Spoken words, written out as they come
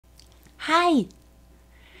Hi!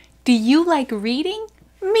 Do you like reading?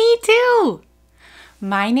 Me too!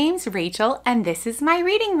 My name's Rachel and this is my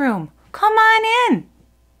reading room. Come on in!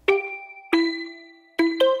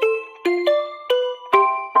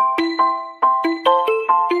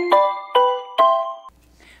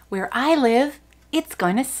 Where I live, it's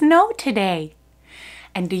gonna snow today.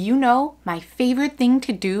 And do you know my favorite thing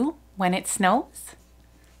to do when it snows?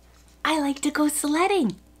 I like to go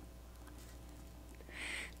sledding.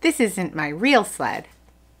 This isn't my real sled.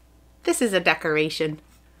 This is a decoration.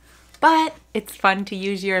 But it's fun to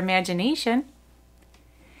use your imagination.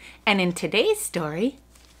 And in today's story,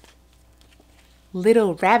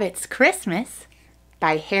 Little Rabbit's Christmas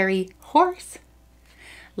by Harry Horse,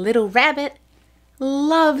 Little Rabbit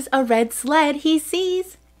loves a red sled he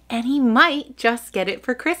sees, and he might just get it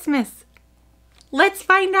for Christmas. Let's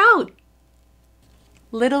find out.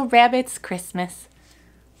 Little Rabbit's Christmas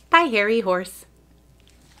by Harry Horse.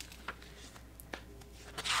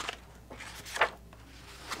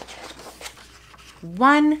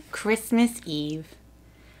 One Christmas Eve,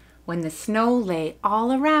 when the snow lay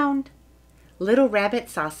all around, Little Rabbit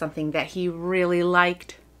saw something that he really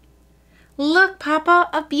liked. "Look, Papa,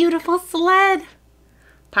 a beautiful sled!"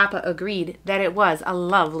 Papa agreed that it was a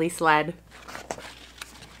lovely sled.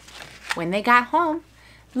 When they got home,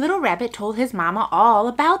 Little Rabbit told his mama all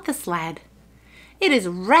about the sled. "It is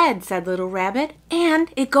red," said Little Rabbit,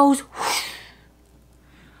 "and it goes whoosh."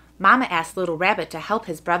 Mama asked Little Rabbit to help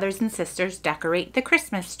his brothers and sisters decorate the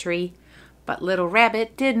Christmas tree, but Little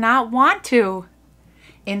Rabbit did not want to.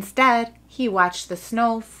 Instead, he watched the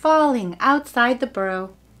snow falling outside the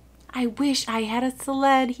burrow. "I wish I had a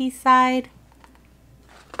sled," he sighed.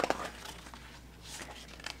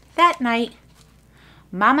 That night,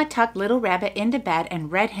 Mama tucked Little Rabbit into bed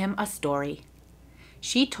and read him a story.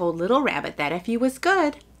 She told Little Rabbit that if he was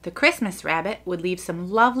good, the Christmas rabbit would leave some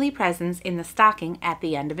lovely presents in the stocking at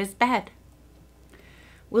the end of his bed.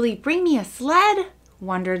 "Will he bring me a sled?"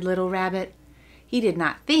 wondered Little Rabbit. He did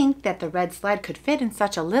not think that the red sled could fit in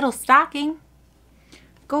such a little stocking.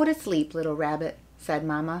 "Go to sleep, Little Rabbit," said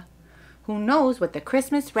Mama. "Who knows what the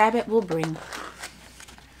Christmas rabbit will bring?"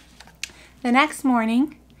 The next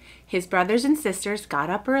morning, his brothers and sisters got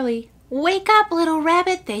up early. "Wake up, Little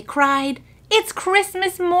Rabbit," they cried. "It's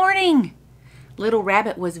Christmas morning!" Little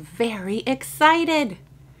Rabbit was very excited.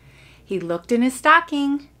 He looked in his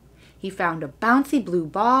stocking. He found a bouncy blue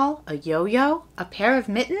ball, a yo-yo, a pair of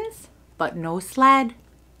mittens, but no sled.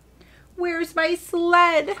 "Where's my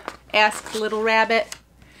sled?" asked Little Rabbit.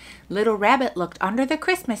 Little Rabbit looked under the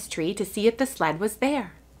Christmas tree to see if the sled was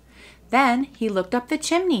there. Then he looked up the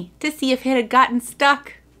chimney to see if it had gotten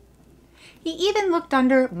stuck. He even looked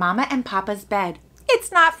under Mama and Papa's bed.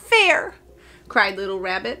 "It's not fair!" cried Little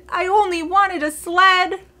Rabbit. "I only wanted a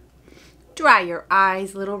sled." "Dry your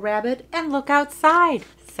eyes, Little Rabbit, and look outside,"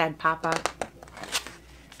 said Papa.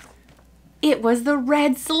 It was the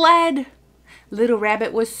red sled. Little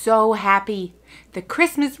Rabbit was so happy. "The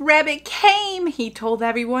Christmas rabbit came," he told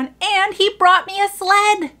everyone, "and he brought me a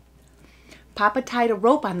sled." Papa tied a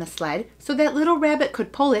rope on the sled so that Little Rabbit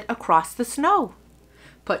could pull it across the snow.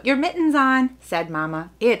 "Put your mittens on," said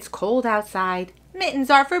Mama. "It's cold outside." "Mittens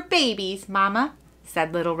are for babies, Mama,"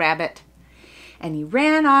 said Little Rabbit. And he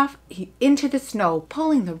ran off into the snow,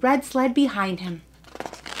 pulling the red sled behind him.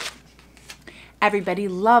 Everybody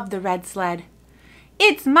loved the red sled.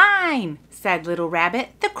 "It's mine," said Little Rabbit.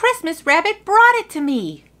 "The Christmas rabbit brought it to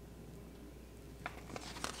me."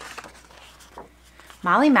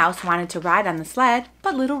 Molly Mouse wanted to ride on the sled,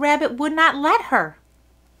 but Little Rabbit would not let her.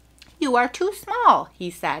 "You are too small,"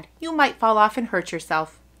 he said. "You might fall off and hurt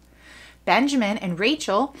yourself." Benjamin and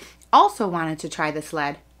Rachel also wanted to try the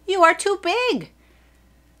sled. "You are too big,"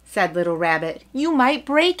 said Little Rabbit. "You might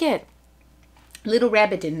break it." Little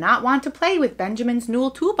Rabbit did not want to play with Benjamin's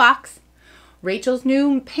new toolbox, Rachel's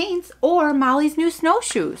new paints, or Molly's new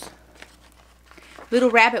snowshoes.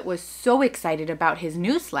 Little Rabbit was so excited about his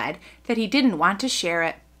new sled that he didn't want to share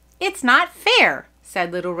it. "It's not fair,"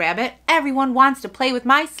 said Little Rabbit. "Everyone wants to play with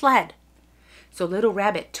my sled." So Little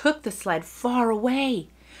Rabbit took the sled far away,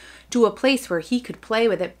 to a place where he could play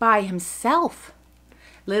with it by himself.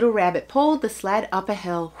 Little Rabbit pulled the sled up a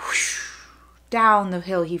hill. Whoosh! Down the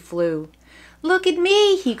hill he flew. "Look at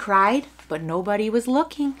me!" he cried, but nobody was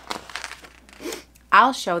looking.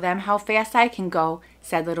 "I'll show them how fast I can go,"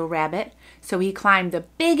 said Little Rabbit. So he climbed the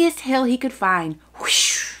biggest hill he could find.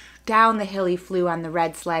 Whoosh! Down the hill he flew on the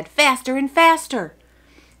red sled, faster and faster.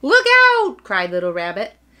 "Look out!" cried Little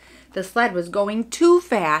Rabbit. The sled was going too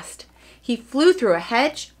fast. He flew through a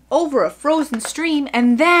hedge, over a frozen stream,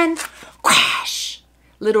 and then, crash!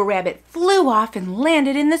 Little Rabbit flew off and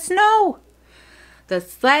landed in the snow. The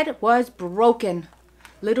sled was broken.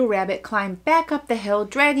 Little Rabbit climbed back up the hill,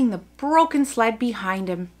 dragging the broken sled behind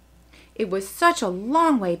him. It was such a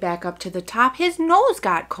long way back up to the top, his nose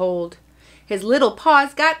got cold. His little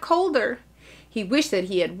paws got colder. He wished that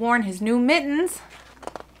he had worn his new mittens.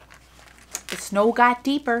 The snow got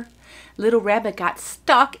deeper. Little Rabbit got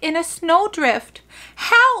stuck in a snowdrift.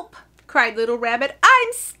 "Help!" cried Little Rabbit.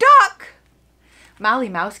 "I'm stuck!" Molly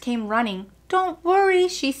Mouse came running. "Don't worry,"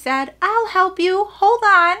 she said. "I'll help you. Hold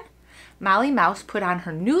on." Molly Mouse put on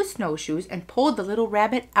her new snowshoes and pulled the little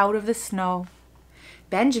rabbit out of the snow.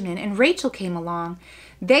 Benjamin and Rachel came along.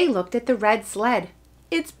 They looked at the red sled.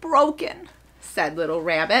 "It's broken," said Little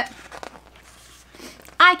Rabbit.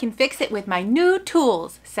 "I can fix it with my new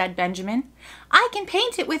tools," said Benjamin. "I can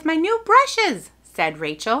paint it with my new brushes," said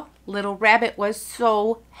Rachel. Little Rabbit was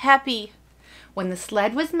so happy. When the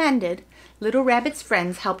sled was mended, Little Rabbit's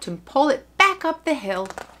friends helped him pull it back up the hill.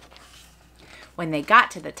 When they got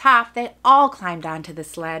to the top, they all climbed onto the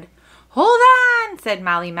sled. "Hold on," said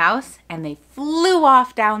Molly Mouse, and they flew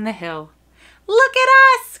off down the hill. "Look at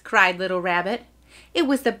us," cried Little Rabbit. It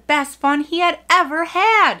was the best fun he had ever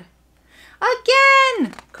had.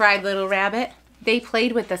 "Again!" cried Little Rabbit. They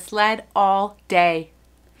played with the sled all day.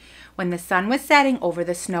 When the sun was setting over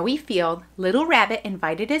the snowy field, Little Rabbit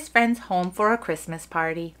invited his friends home for a Christmas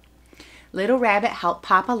party. Little Rabbit helped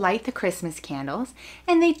Papa light the Christmas candles,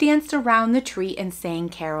 and they danced around the tree and sang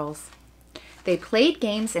carols. They played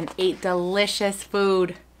games and ate delicious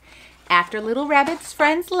food. After Little Rabbit's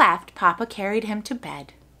friends left, Papa carried him to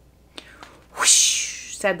bed.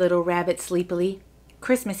 "Whoosh," said Little Rabbit sleepily.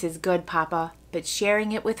 "Christmas is good, Papa, but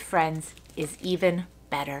sharing it with friends is even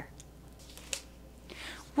better."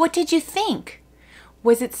 What did you think?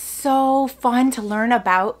 Was it so fun to learn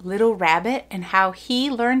about Little Rabbit and how he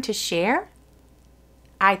learned to share?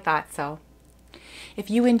 I thought so. If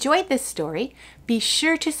you enjoyed this story, be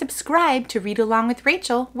sure to subscribe to Read Along with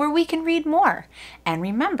Rachel, where we can read more. And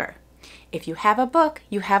remember, if you have a book,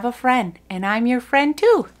 you have a friend, and I'm your friend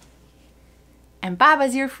too. And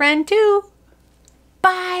Baba's your friend too.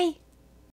 Bye!